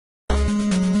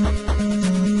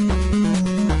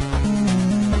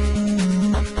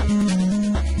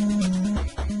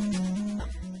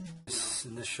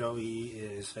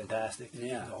fantastic.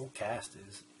 Yeah. The whole cast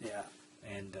is. Yeah.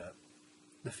 And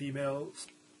the females,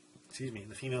 the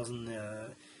females in the,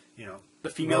 The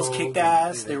females Rogue kicked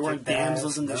ass. and They weren't kicked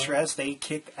damsels ass, in no. distress. They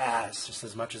kicked ass. just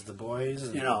as much as the boys.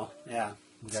 And Yeah.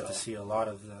 we got to see a lot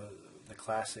of the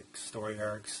classic story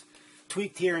arcs.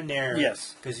 Tweaked here and there.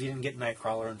 Yes. Because you didn't get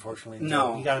Nightcrawler, unfortunately.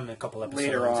 No. You got him in a couple episodes.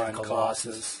 Later on, in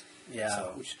Colossus. Yeah.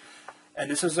 So.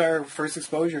 And this was our first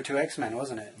exposure to X-Men,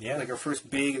 wasn't it? Yeah. Like our first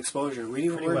big exposure. We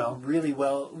Pretty weren't well. really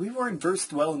well. We weren't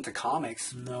versed well into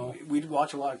comics. No. We'd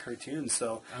watch a lot of cartoons,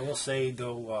 so. I will say,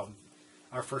 though,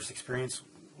 our first experience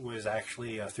was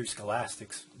actually through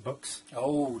Scholastic's books.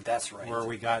 Oh, that's right. Where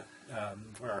we got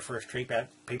our first paperback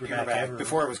ever.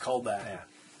 Before it was called that. Yeah.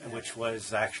 Which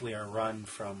was actually our run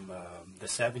from the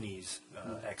 70s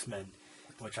X-Men,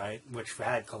 which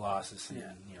had Colossus and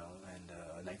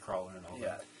Nightcrawler and all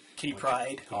that. Kitty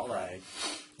Pryde, all that.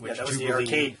 Which that was the Jubilee-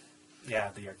 arcade. Yeah,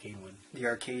 the arcade one. The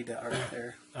arcade art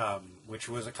there. Which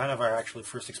was kind of our actual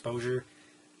first exposure.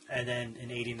 And then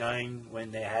in '89,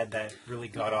 when they had that really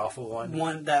god awful one.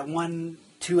 That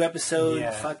 2 episode Yeah.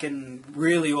 fucking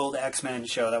really old X-Men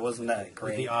show that wasn't that With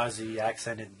great. the Aussie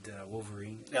accented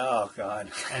Wolverine. Oh, God.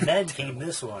 And then came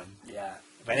this one. Yeah.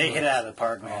 They hit it out of the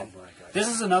park, man. Oh, my God. This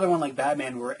is another one like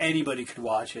Batman where anybody could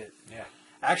watch it. Yeah.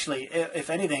 Actually, if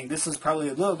anything, this is probably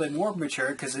a little bit more mature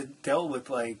because it dealt with,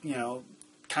 like,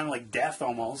 kind of like death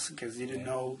almost because you didn't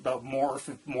know about Morph.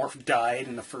 If Morph died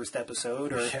in the first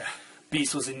episode or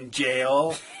Beast was in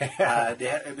jail.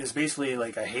 It was basically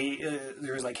like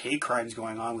there was like hate crimes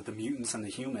going on with the mutants and the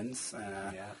humans.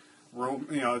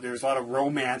 There's a lot of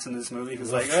romance in this movie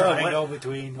because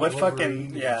between what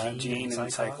Wolverine fucking and Jean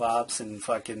and Cyclops and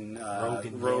fucking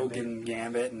Rogue and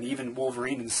Gambit and even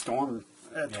Wolverine and Storm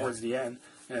towards the end.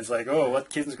 And it's like, what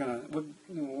kid's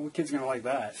gonna like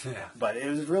that? Yeah. But it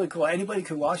was really cool. Anybody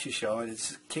could watch the show, and it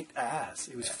just kicked ass.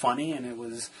 It was funny, and it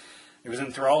was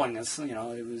enthralling.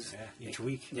 It was each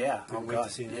week. Yeah. Couldn't wait to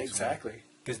see the next exactly.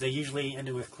 Because they usually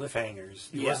ended with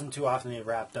cliffhangers. It Yeah. wasn't too often they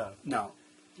wrapped up. No,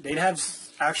 they'd have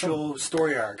actual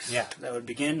story arcs. Yeah. That would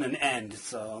begin and end.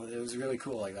 So it was really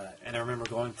cool like that. And I remember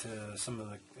going to some of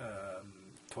the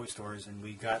toy stores, and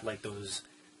we got like those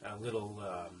little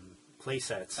play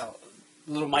sets. Oh,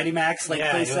 little Mighty Max play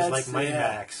it sets. was like Mighty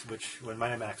Max, which when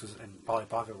Mighty Max and Polly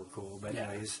Pocket were cool. But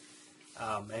anyways,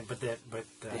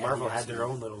 but Marvel had their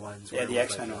own little ones. Yeah, the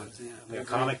X-Men like ones. a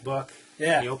comic book.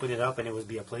 Yeah. You open it up and it would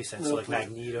be a play set. So like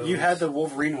Magneto. You had the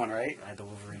Wolverine one, right? I had the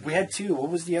Wolverine. We had 2. What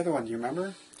was the other one? Do you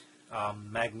remember?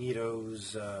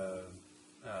 Magneto's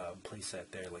playset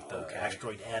there, like the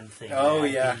Asteroid M thing. Oh,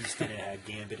 It yeah. had Beast and it had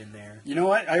Gambit in there. You know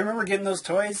what? I remember getting those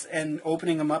toys and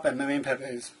opening them up at Meme and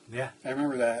Pepe's. Yeah. I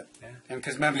remember that. Yeah. And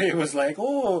because Meme was like,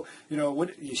 what?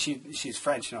 She's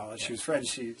French and all that. She was French.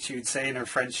 She would say in her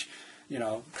French,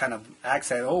 kind of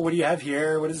accent, what do you have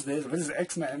here? What is this? What is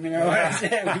X-Men?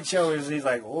 We'd show her. He's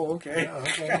like, okay. Yeah,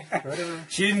 okay. Whatever.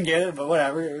 She didn't get it, but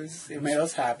whatever. It made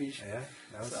us happy. Yeah.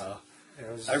 That was, So,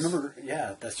 it was I remember,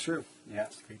 that's true. Yeah.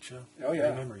 It's a great show. Oh, yeah.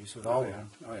 Great memories with all of them.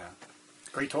 Oh, yeah.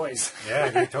 Great toys. Yeah,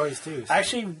 great toys, too. So.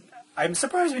 Actually, I'm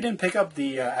surprised we didn't pick up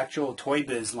the actual Toy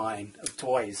Biz line of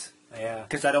toys. Yeah.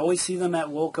 Because I'd always see them at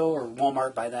Wilco or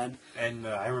Walmart by then. And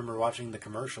I remember watching the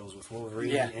commercials with Wolverine.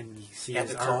 Yeah. And you see Yeah,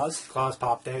 his the claws. Claws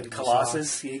popped out. The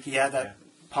Colossus, he had that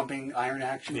pumping iron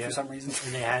action Yeah. for some reason.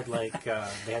 And they had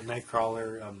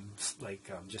Nightcrawler,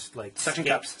 just like Suction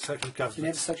cups. Suction cups. Did you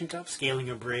have suction cups? Scaling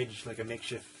a bridge, like a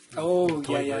makeshift. Oh,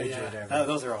 toy yeah. bridge or whatever.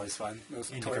 Those are always fun. Those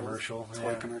In the commercial,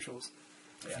 Toy yeah. commercials.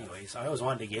 Yeah. Anyways, I always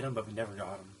wanted to get them, but we never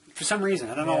got them. For some reason,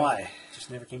 I don't know why. Just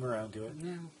never came around to it.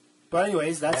 Yeah. But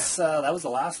anyways, that was the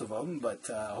last of them. But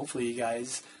hopefully you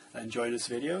guys enjoyed this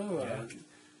video.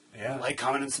 Yeah. Like,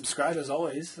 comment, and subscribe as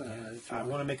always. I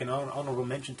want to make an honorable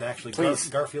mention to actually Please.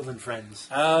 Garfield and Friends.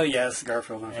 Oh, yes,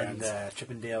 Garfield and And Friends.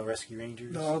 Chippendale Rescue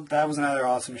Rangers. Oh, that was another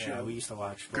awesome Yeah, show. we used to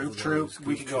watch. both Group of Troop, those.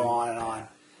 we could go on and on. Yeah.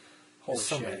 Holy There's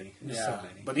so shit. many. There's Yeah. so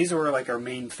many. But these were like our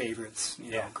main favorites,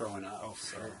 growing up. Oh, for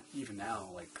so sure. even now,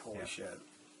 like, holy Yeah. shit.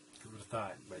 Who would have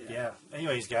thought? But yeah.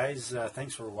 Anyways, guys,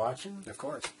 thanks for watching. Of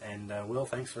course. And Will,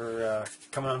 thanks for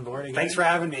coming on board again. Thanks for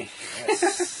having me.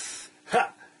 Yes.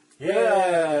 Ha!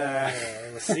 Yeah.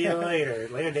 We'll see you later.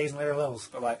 Later days and later levels.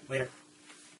 Bye-bye. Later.